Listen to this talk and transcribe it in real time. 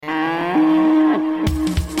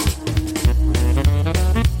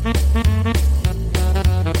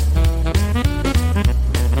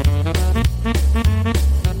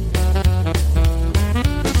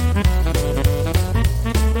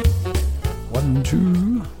1,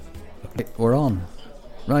 2. Okay, we're on.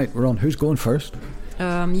 Right, we're on. Who's going first?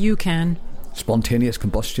 You can. Spontaneous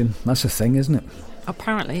combustion. That's a thing, isn't it?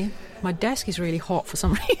 Apparently. My desk is really hot for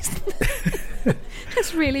some reason.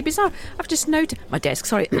 It's really bizarre. I've just noted... My desk,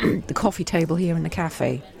 sorry. The coffee table here in the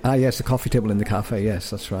cafe. Ah, yes, the coffee table in the cafe.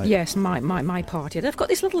 Yes, that's right. Yes, my part here. I've got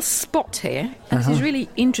this little spot here. And This is really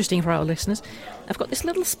interesting for our listeners. I've got this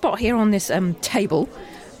little spot here on this table,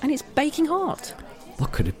 and it's baking hot.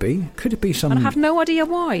 What could it be? Could it be some... And I have no idea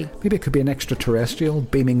why. Maybe it could be an extraterrestrial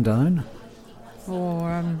beaming down.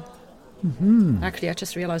 Or, Actually, I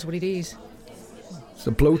just realised what it is. It's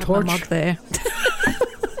a blowtorch. My mug there.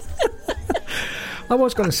 I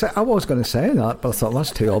was going to say that, but I thought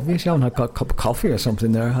that's too obvious. You haven't got a cup of coffee or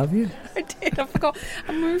something there, have you? I did. I forgot.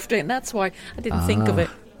 I moved it, and that's why I didn't think of it.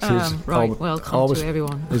 Right. Welcome to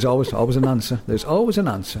everyone. There's always an answer. There's always an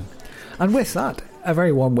answer. And with that, a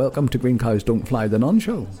very warm welcome to Green Cows Don't Fly, the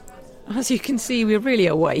non-show. As you can see, we're really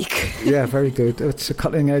awake. Yeah, very good. It's a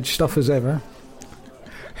cutting-edge stuff as ever.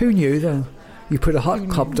 Who knew, though? You put a hot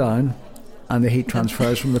cup down, and the heat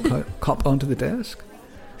transfers from the cup onto the desk.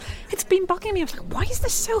 It's been bugging me. I was like, why is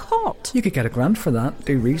this so hot? You could get a grant for that.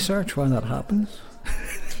 Do research why that happens.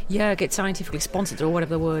 Yeah, get scientifically sponsored or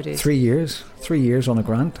whatever the word is. 3 years. 3 years on a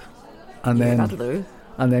grant. And then that'll do.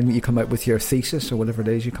 And then you come out with your thesis or whatever it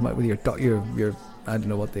is. You come out with your I don't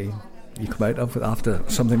know what you come out of after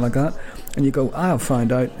something like that. And you go, I'll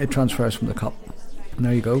find out. It transfers from the cup. And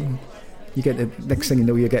there you go. You get the next thing you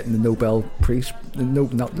know, you're getting the Nobel Prize.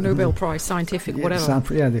 Nobel Prize, scientific, whatever.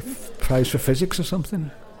 The prize for physics or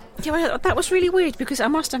something. Yeah, well, that was really weird because I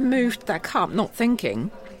must have moved that cup, not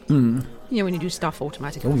thinking. You know, when you do stuff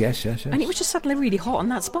automatically. Oh, yes. And it was just suddenly really hot on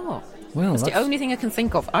that spot. Well, that's the only thing I can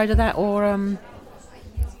think of. Either that or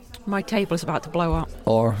my table is about to blow up.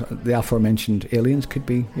 Or the aforementioned aliens could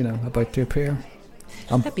be, about to appear.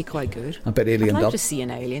 That'd be quite good. A bit aliened up. I'd like to see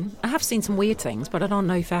an alien. I have seen some weird things, but I don't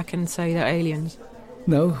know if I can say they're aliens.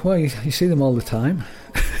 No, well, you see them all the time.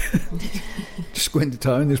 Just go into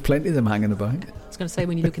town, there's plenty of them hanging about. I was going to say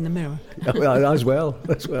when you look in the mirror. As well,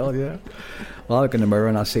 yeah. Well, I look in the mirror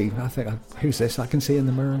and I think, who's this? I can see in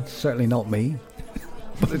the mirror. It's certainly not me.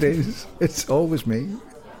 But it is. It's always me.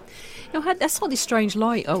 I saw this strange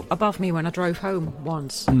light above me when I drove home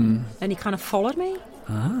once. And he kind of followed me.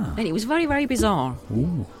 And it was very, very bizarre.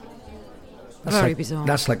 Ooh. Very bizarre.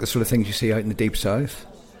 That's like the sort of things you see out in the deep south.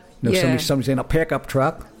 Somebody's in a pickup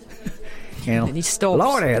truck. And he stops.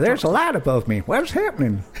 Lordy, there's a light above me. What's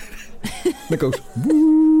happening? And it goes,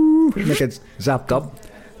 woo, and it gets zapped up.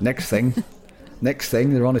 Next thing,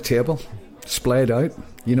 they're on a table, splayed out.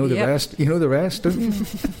 You know the rest. You know the rest, don't you?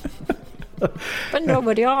 But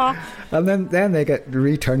nobody are. And then they get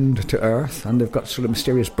returned to Earth, and they've got sort of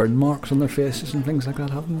mysterious burn marks on their faces and things like that,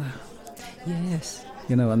 haven't they? Yes.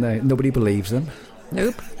 And nobody believes them.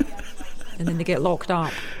 Nope. And then they get locked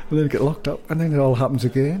up. And then it all happens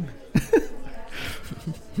again.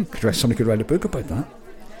 Somebody could write a book about that.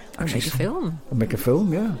 Actually, Make a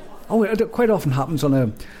film, yeah. Oh, it quite often happens on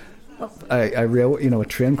a rail, a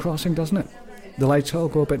train crossing, doesn't it? The lights all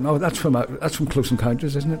go a bit. No, that's from Close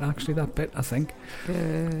Encounters, isn't it? Actually, that bit, I think.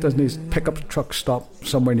 Doesn't his pickup truck stop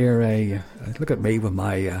somewhere near a? Look at me with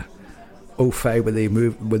my au-fait with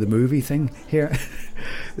the movie thing here.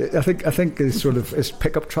 I think his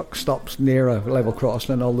pickup truck stops near a level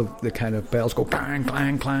crossing, and all the kind of bells go clang,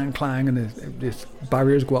 clang, clang, clang, and the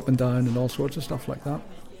barriers go up and down, and all sorts of stuff like that.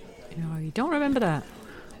 No, you don't remember that.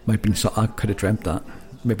 Might be. I could have dreamt that.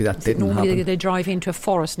 Maybe that didn't happen. Normally they drive into a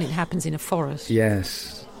forest, and it happens in a forest.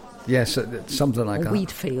 Yes, something like that. Wheat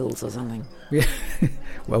fields or something. Yeah.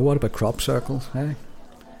 Well, what about crop circles? Eh?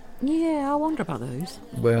 Yeah, I wonder about those.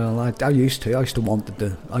 Well, I used to. I used to want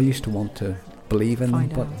to believe in them,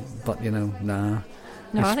 but nah.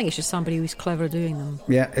 No, I think it's just somebody who's clever doing them.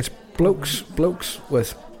 Yeah, it's blokes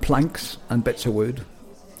with planks and bits of wood.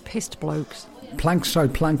 Pissed blokes. Planks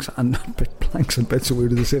and bits of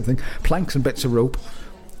wood are the same thing. Planks and bits of rope,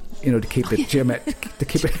 to keep it geometric. To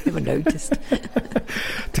keep it. Never noticed.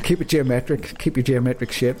 To keep it geometric, keep your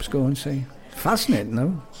geometric shapes going. See, fascinating,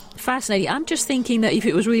 no? Fascinating. I'm just thinking that if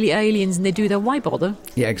it was really aliens and they do that, why bother?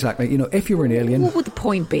 Yeah, exactly. If you were an alien, what would the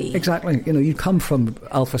point be? Exactly. You'd come from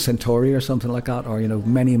Alpha Centauri or something like that, or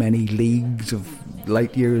many, many leagues of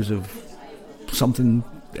light years of something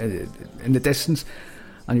in the distance,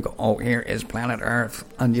 and you go, oh, here is planet Earth,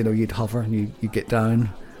 and you'd hover and you get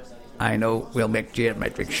down. I know, we'll make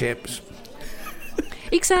geometric shapes.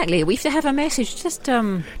 Exactly. We have to have a message. Just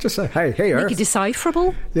say, hey, Earth. Make it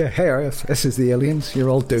decipherable. Yeah, hey, Earth. This is the aliens. You're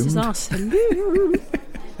all doomed. This is us. Hello.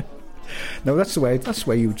 No, that's the way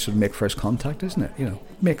you would sort of make first contact, isn't it? You know,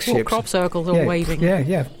 make Or shapes. crop circles or waving.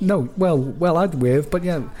 Yeah. No, well, I'd wave, but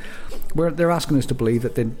yeah, they're asking us to believe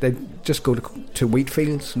that they just go to wheat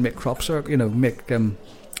fields and make crop circles, you know, make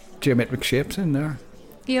geometric shapes in there.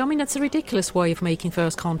 Yeah, I mean, that's a ridiculous way of making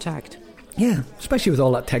first contact. Yeah, especially with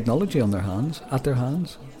all that technology at their hands.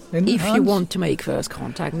 If you want to make first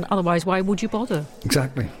contact, and otherwise, why would you bother?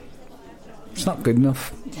 Exactly. It's not good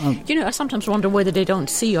enough. You know, I sometimes wonder whether they don't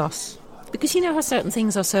see us. Because you know how certain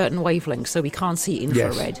things are certain wavelengths, so we can't see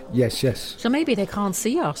infrared. Yes. So maybe they can't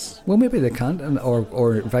see us. Well, maybe they can't,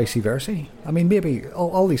 or vice versa. I mean, maybe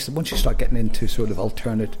all these, once you start getting into sort of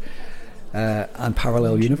alternate and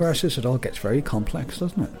parallel universes, it all gets very complex,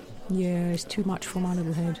 doesn't it? Yeah, it's too much for my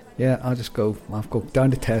little head. Yeah, I'll go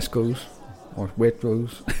down to Tesco's or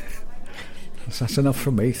Waitrose. That's enough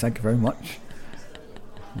for me, thank you very much.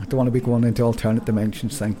 I don't want to be going into alternate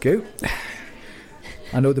dimensions, thank you.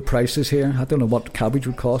 I know the prices here. I don't know what cabbage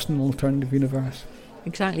would cost in an alternative universe.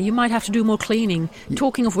 Exactly. You might have to do more cleaning.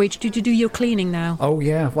 Talking of which, did you do your cleaning now? Oh,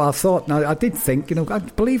 yeah. Well, I did think, you know,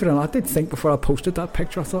 believe it or not, I did think before I posted that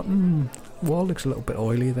picture, I thought, wall looks a little bit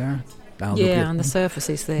oily there. Yeah, and the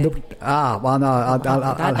surfaces there. Well, no.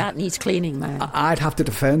 That needs cleaning, man. I'd have to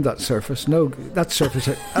defend that surface. No, that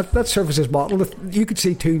surface is mottled. You could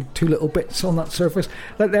see two little bits on that surface.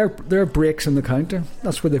 There are breaks in the counter.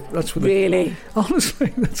 That's where Really?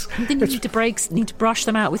 Honestly, Then you need to brush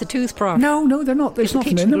them out with a toothbrush. No, they're not. There's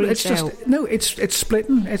nothing in them. It's just out. it's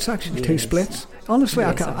splitting. It's actually two splits. Honestly,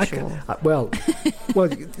 yes, I can. Well,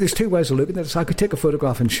 there's two ways of looking at it. So I could take a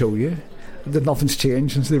photograph and show you that nothing's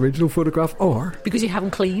changed since the original photograph, or because you haven't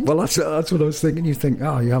cleaned. Well, that's what I was thinking. You think,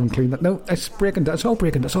 oh, you haven't cleaned that. No, it's breaking down. It's all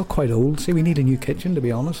breaking down. It's all quite old. See, we need a new kitchen, to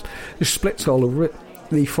be honest. There's splits all over it.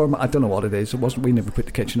 The format, I don't know what it is. It wasn't. We never put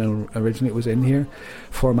the kitchen in originally. It was in here,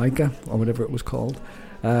 Formica or whatever it was called.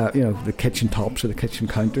 You know, the kitchen tops or the kitchen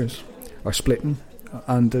counters are splitting,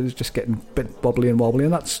 and it's just getting a bit bubbly and wobbly.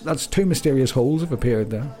 And that's two mysterious holes have appeared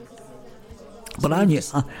there. But I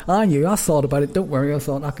knew. I thought about it. Don't worry. I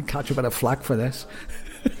thought I could catch a bit of flack for this.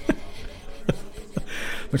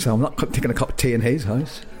 Which I'm not taking a cup of tea in his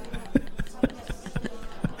house.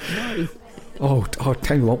 No. Oh,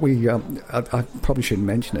 tell you what. I probably shouldn't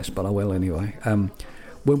mention this, but I will anyway.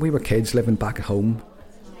 When we were kids living back at home,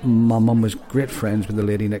 my mum was great friends with the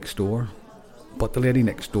lady next door. But the lady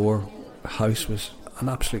next door house was an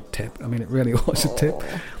absolute tip. I mean, it really was a tip.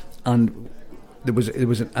 And there was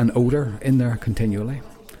an odour in there continually.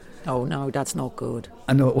 Oh no, that's not good.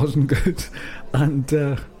 I know it wasn't good. And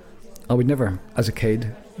I would never, as a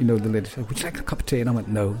kid, you know, the lady said, would you like a cup of tea? And I went,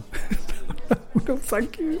 no. No,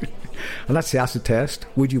 thank you. And that's the acid test.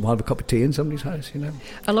 Would you have a cup of tea in somebody's house, you know?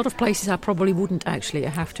 A lot of places I probably wouldn't actually, I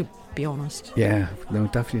have to be honest. Yeah, no,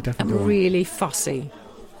 definitely. I'm really fussy.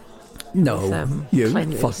 No, with, you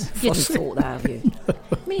cleanliness. fussy. You didn't thought that, have you?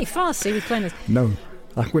 Me fussy with cleanliness. No,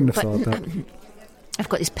 I wouldn't have thought that. I've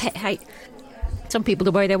got this pet hate. Some people,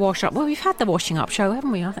 the way they wash up. Well, we've had the washing up show,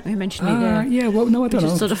 haven't we? I think we mentioned it there. Yeah, well, no, I don't know.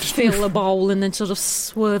 Just sort of fill a bowl and then sort of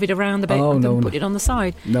swerve it around the bed and then put it on the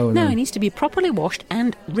side. No, it needs to be properly washed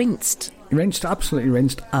and rinsed. Absolutely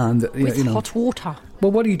rinsed, and with hot water.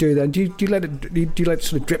 Well, what do you do then? Do you let it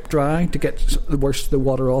sort of drip dry to get the worst of the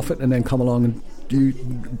water off it, and then come along and do you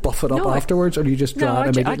buff it up afterwards, or do you just dry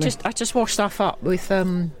it immediately? I just wash stuff up with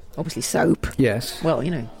obviously soap. Yes. Well,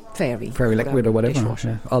 you know. Fairy liquid or whatever.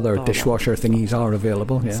 Dishwasher. Yeah. Other dishwasher thingies are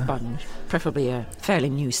available. Yeah. Sponge, preferably a fairly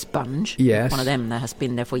new sponge. Yes. One of them that has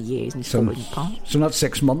been there for years and it's falling apart. So not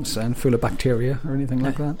 6 months and full of bacteria or anything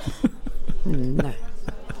like that. No.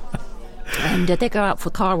 And they go out for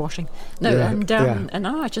car washing. And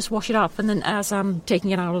I just wash it up, and then as I'm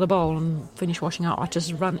taking it out of the bowl and finish washing up, I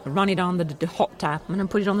just run it on the hot tap and then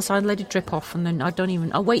put it on the side and let it drip off, and then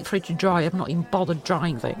I wait for it to dry. I've not even bothered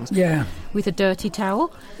drying things. Yeah. With a dirty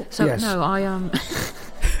towel. So no, I not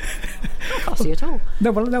fussy at all.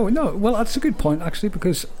 No. Well, that's a good point actually,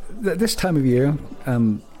 because this time of year,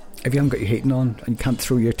 if you haven't got your heating on and you can't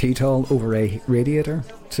throw your tea towel over a radiator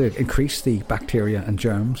to increase the bacteria and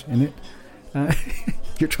germs in it.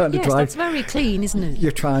 You're trying to dry. That's very clean, isn't it?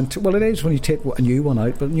 You're trying to. Well, it is when you take a new one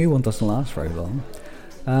out, but a new one doesn't last very long.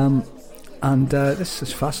 And this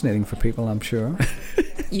is fascinating for people, I'm sure.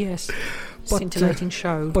 Yes, scintillating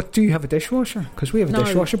show. But do you have a dishwasher? Because we have a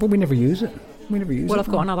dishwasher, but we never use it. Well, I've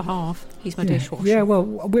got another half. He's my dishwasher. Yeah, well,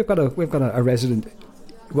 we've got a resident.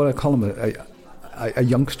 Well, I call him a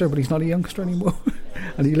youngster, but he's not a youngster anymore,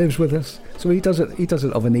 and he lives with us. So he does it. He does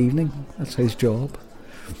it of an evening. That's his job.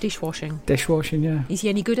 Dishwashing, yeah. Is he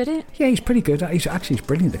any good at it? Yeah, he's pretty good. He's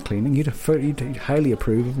brilliant at cleaning. You'd highly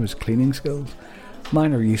approve of his cleaning skills.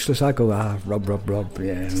 Mine are useless. I go, rub, rub, rub.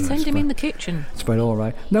 Yeah. Send him in the kitchen. It's about all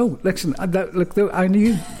right. No, listen, look, I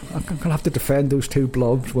knew I'm going to have to defend those two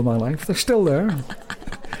blobs with my life. They're still there.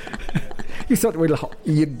 You thought we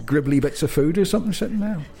had gribbly bits of food or something sitting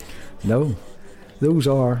there? No, those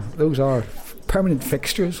are permanent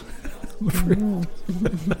fixtures.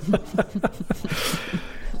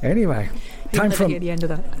 Anyway, time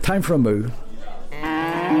for a move.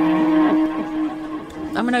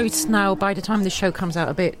 I know it's now, by the time the show comes out,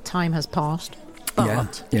 a bit time has passed.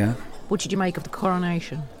 But yeah. What did you make of the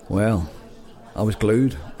coronation? Well, I was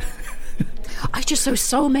glued. I just saw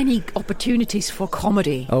so many opportunities for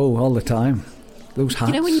comedy. Oh, all the time. Those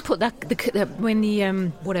hats. You know when you put when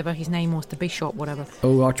the whatever his name was, the bishop, whatever.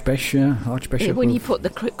 Oh, Archbishop. When he put the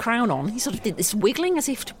crown on, he sort of did this wiggling as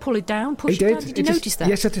if to pull it down, push it down. Did you notice that?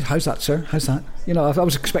 Yes, I did. How's that, sir? How's that? You know, I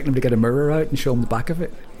was expecting him to get a mirror out and show him the back of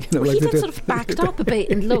it. You know, well, he then sort of backed up a bit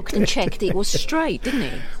and looked and checked it was straight, didn't he?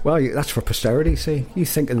 Well, that's for posterity. See, you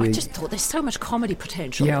think of I just thought there's so much comedy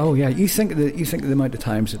potential. Yeah, oh yeah. You think of the amount of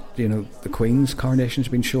times that the Queen's coronation's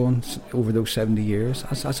been shown over those 70 years.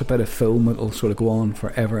 That's a bit of film that'll sort of go on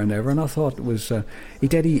forever and ever. And I thought it was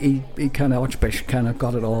he kind of Archbishop kind of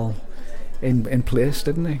got it all in place,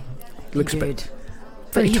 didn't he? Looks he did.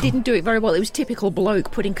 But he didn't do it very well. It was typical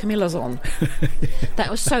bloke putting Camilla's on. That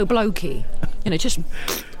was so blokey. Just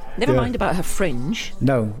never mind about her fringe.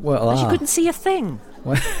 No, well, she couldn't see a thing.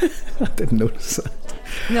 Well, I didn't notice that.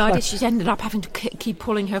 No, I did. She ended up having to keep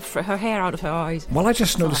pulling her hair out of her eyes. Well, I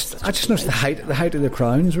just noticed the height of the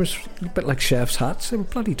crowns was a bit like chef's hats. They were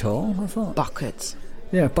bloody tall, I thought. Buckets.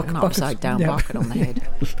 Yeah, an upside down bucket on the head.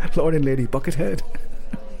 Lord and Lady Buckethead.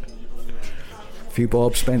 A few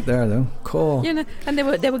bob spent there though. Cool. Yeah, and they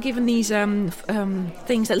were given these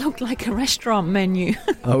things that looked like a restaurant menu.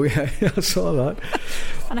 Oh yeah, I saw that.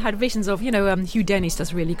 And I had visions of Hugh Dennis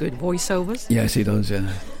does really good voiceovers. Yes, he does.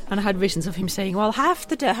 Yeah. And I had visions of him saying, "Well, I'll have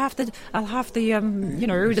the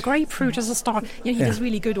the grapefruit as a star." He does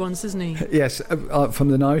really good ones, doesn't he? Yes, from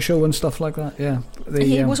the Now Show and stuff like that. Yeah.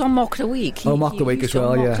 He was on Mock the Week. Mock the Week as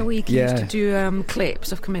well. Yeah. Mock the Week. He used to do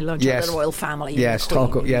clips of Camilla and the royal family. Yes,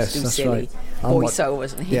 yes, that's silly right.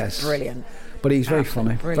 Voiceovers, and he's brilliant. But he's very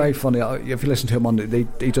funny. Very funny. If you listen to him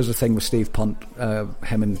he does a thing with Steve Punt,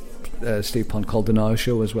 him and Steve Punt called The Now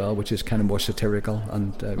Show as well, which is kind of more satirical.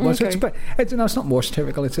 And it's not more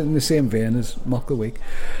satirical, it's in the same vein as Mock the Week.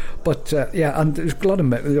 But and there's a lot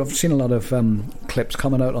of I've seen a lot of clips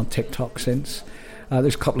coming out on TikTok since.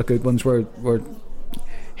 There's a couple of good ones where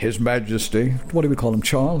His Majesty, what do we call him?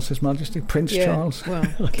 Charles, His Majesty, Prince Charles. Well,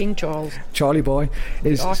 King Charles. Charlie Boy.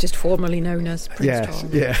 The artist formerly known as Prince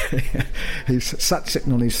Charles. Yeah. He's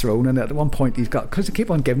sitting on his throne, and at one point because they keep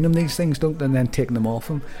on giving him these things, don't they, and then taking them off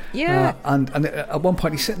him. Yeah. And at one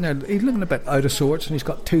point he's sitting there, he's looking a bit out of sorts, and he's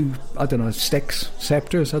got two, I don't know,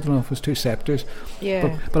 scepters. I don't know if it was two scepters.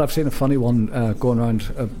 Yeah. But I've seen a funny one going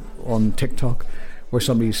around on TikTok where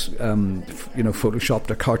somebody's, photoshopped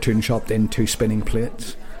or cartoon shopped in two spinning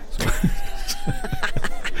plates.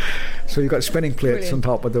 So you've got spinning plates on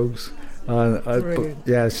top of those.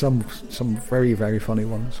 Some very, very funny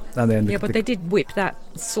ones. And then but they did whip that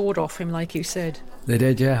sword off him, like you said. They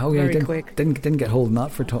did, yeah. Oh, yeah. Very quick. Didn't get holding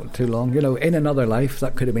that for too long. In another life,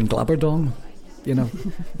 that could have been Glabberdong.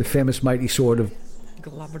 The famous mighty sword of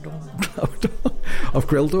Glabberdong. Of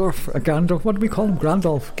Grildorf, Gandalf. What do we call him?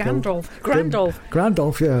 Grandolph.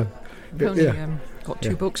 Grandolph, yeah. We've only got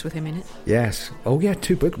two books with him in it. Yes. Oh, yeah,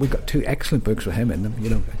 2 books. We've got 2 excellent books with him in them.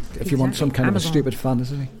 If you want some kind of a stupid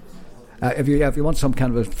fantasy, if you want some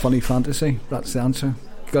kind of a funny fantasy, that's the answer.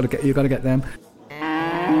 You got to get them.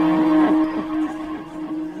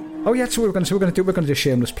 Oh yeah, so we're going to do a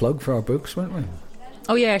shameless plug for our books, weren't we?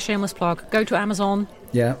 Oh yeah, shameless plug. Go to Amazon.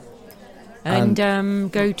 Yeah. And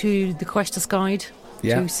go to the Quester's Guide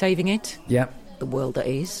to Saving It. Yeah. The World That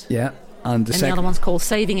Is. Yeah. And the other one's called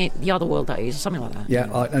Saving It, The Other World That Is, or something like that.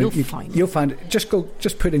 Yeah, you'll find it.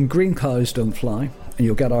 Just put in Green Cows Don't Fly, and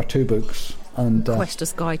you'll get our 2 books. And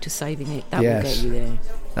Quester's Guide to Saving It. That will get you there.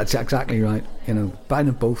 That's exactly right. Buy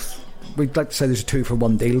them both. We'd like to say there's a 2 for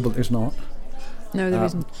 1 deal, but there's not. No, there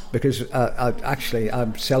isn't. Because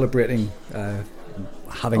I'm celebrating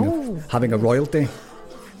having a royalty.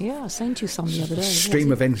 Yeah, I sent you some the other day.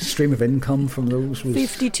 Stream of income from those was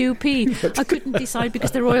 52p. I couldn't decide because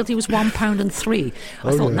the royalty was £1.03.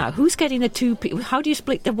 I thought, now who's getting the 2p? How do you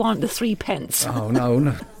split the 3 pence? Oh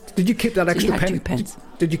no. Did you keep that extra penny? 2 pence.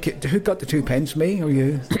 Did you keep? Who got the 2 pence? Me or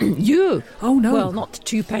you? You. Oh no. Well, not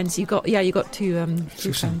 2 pence. You got 2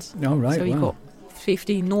 pence. Oh right. So you got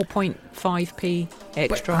 0.5p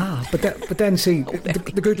extra. But then see,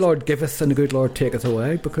 the good Lord giveth and the good Lord taketh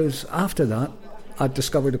away, because after that I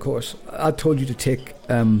discovered, of course, I told you to take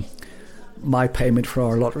my payment for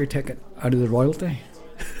our lottery ticket out of the royalty.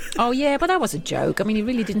 Oh, yeah, but that was a joke. I mean, you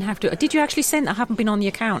really didn't have to. Did you actually send that? I haven't been on the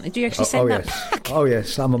account. Did you actually send that back? Oh,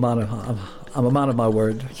 yes. I'm a man of my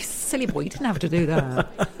word. You silly boy, you didn't have to do that.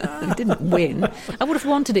 You didn't win. I would have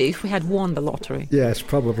wanted it if we had won the lottery. Yes,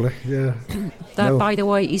 probably, yeah. That, by the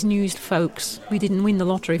way, is news, folks. We didn't win the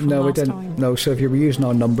lottery from last time. No, we didn't. No, so if you were using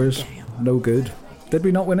our numbers, no good. Did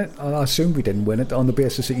we not win it? I assume we didn't win it on the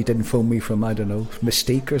basis that you didn't phone me from, I don't know,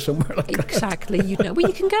 Mystique or somewhere like that. Exactly. Well,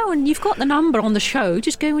 you can go and you've got the number on the show.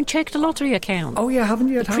 Just go and check the lottery account. Oh, yeah, haven't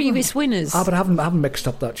you? The previous winners. But I haven't mixed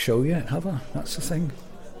up that show yet, have I? That's the thing.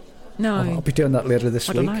 No. I'll be doing that later this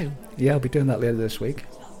week. I don't know. Yeah, I'll be doing that later this week.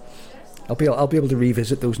 I'll be able to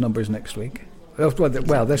revisit those numbers next week.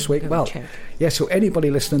 Well, this week. Well, yeah, so anybody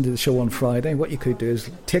listening to the show on Friday, what you could do is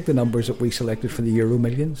take the numbers that we selected for the Euro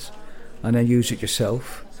Millions and then use it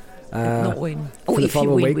yourself. Not win. Oh, if you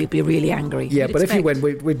win, we'd be really angry. Yeah, but if you win,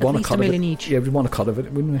 we'd want a cut of it. Each. Yeah, we'd want a cut of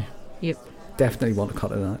it, wouldn't we? Yep. Definitely want a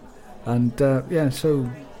cut of that. And so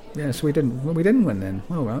we didn't win then.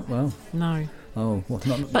 Oh, right, well. No. Oh, well,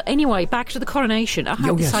 not. But anyway, back to the coronation. I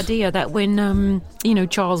had this idea that when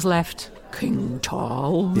Charles left, King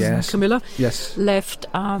Charles, Camilla, left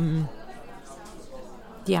the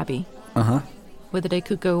Abbey, whether they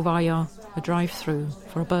could go via a drive-through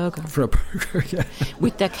for a burger. Yeah.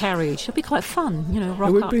 With their carriage. It'd be quite fun,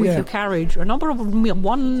 rock up with your carriage. A number of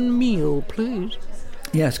one meal, please.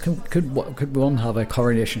 Yes, could one have a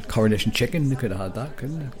coronation chicken? They could have had that,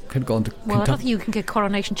 couldn't they? Could have gone to Well, I don't think you can get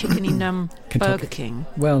coronation chicken in Burger King.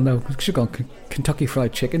 Well, no, should have gone Kentucky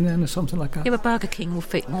Fried Chicken then or something like that. Yeah, but Burger King will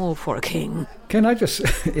fit more for a king. Can I just...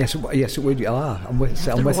 Yes, it would. I'm with...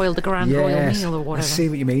 The Grand Royal Meal or whatever. I see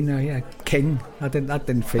what you mean now, yeah. King. That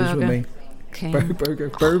didn't fizz with me. King.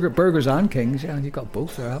 Burgers and kings, yeah, you've got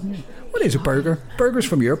both there, haven't you? What is a burger? Burger's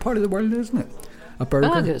from your part of the world, isn't it? A burger.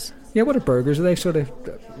 Burgers? Yeah, what are burgers? Are they sort of...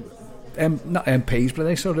 not MPs, but are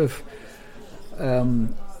they sort of...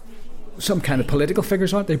 some kind of political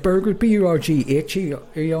figures, aren't they? Burger,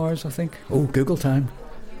 BURGHERs, I think. Oh, Google time.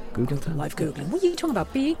 Live Googling. What are you talking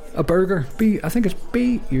about, B? A burger. I think it's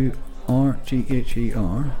BURGHER.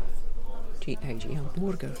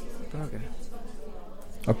 Burger.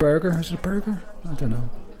 A burger? Is it a burger? I don't know.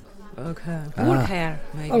 Burger.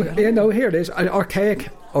 Maybe. Oh, yeah, no, here it is. Archaic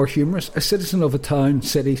or humorous. A citizen of a town,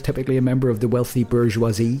 city, typically a member of the wealthy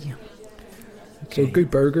bourgeoisie. Okay. So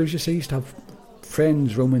good burgers, you see, used to have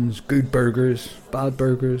friends, Romans, good burgers, bad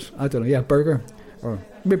burgers. I don't know, yeah, burger. Or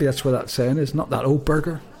maybe that's what that saying is, not that old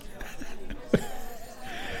burger.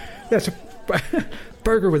 Yeah, it's a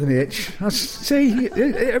burger with an H. See,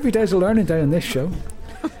 every day's a learning day on this show.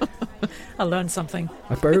 I learned something.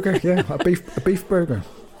 A burger, yeah, a beef burger.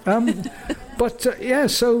 So,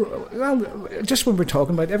 well, just when we're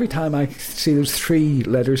talking about, every time I see those three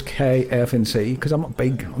letters K, F and C, because I'm not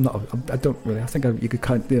big, I don't really, I think you could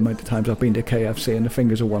count the amount of times I've been to KFC in the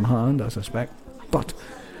fingers of one hand, I suspect. But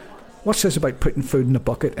what's this about putting food in a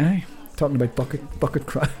bucket, eh? Talking about bucket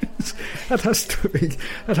crowds. That has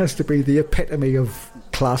to be the epitome of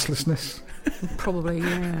classlessness. Probably,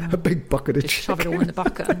 yeah. A big bucket of just chicken. Shove it all in the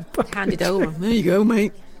bucket and hand it over. There you go,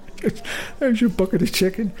 mate. There's your bucket of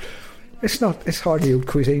chicken. It's hardly old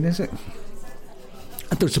cuisine, is it?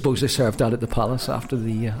 I don't suppose they served that at the palace after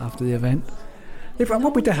the event.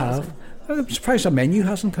 What would they have? I'm surprised the menu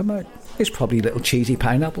hasn't come out. It's probably little cheesy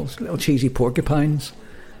pineapples, little cheesy porcupines,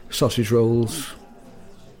 sausage rolls,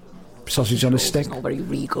 sausage on a stick. It's not very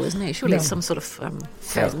regal, isn't it? Surely it's some sort of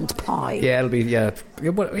pheasant pie. Yeah, it'll be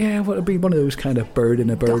it'll be one of those kind of bird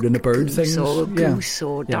and a bird and a bird things. Or goose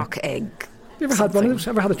or duck egg. You ever had one of those?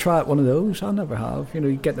 Ever had a try at one of those? I never have.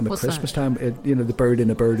 You get them at Christmas time. The bird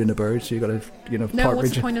and a bird and a bird. So you got to, partridge. No,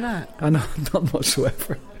 what's the point of that? I know, none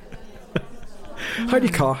whatsoever. No. How do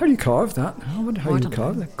you carve that? I wonder how you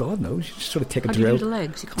carve that. God knows. You just sort of take a drill. How do you do the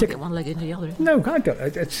legs? You can't get one leg into the other. No, I don't.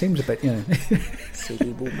 It seems a bit,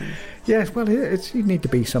 Silly woman. Yes, well, you need to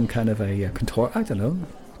be some kind of a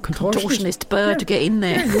contortionist bird to get in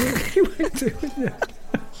there. Yeah, you would do, wouldn't you?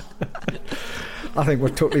 I think we're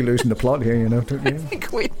totally losing the plot here, don't you? I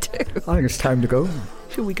think we do. I think it's time to go.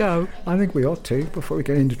 Should we go? I think we ought to, before we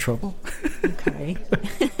get into trouble. Okay.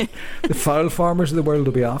 The fowl farmers of the world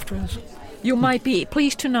will be after us. You might be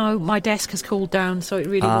pleased to know my desk has cooled down, so it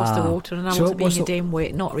really was the water, and I wasn't being a dim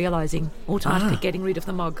wit, not realising, automatically getting rid of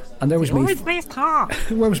the mug. And there was me.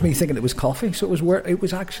 Where was me thinking it was coffee? So it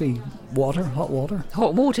was actually water, hot water.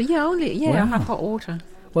 Hot water, yeah, only wow. I have hot water.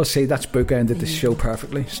 Well, see, that's bookended the show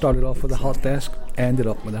perfectly. Started off with a hot desk, ended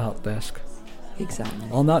up with a hot desk. Exactly.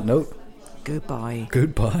 On that note, goodbye.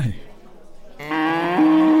 Goodbye.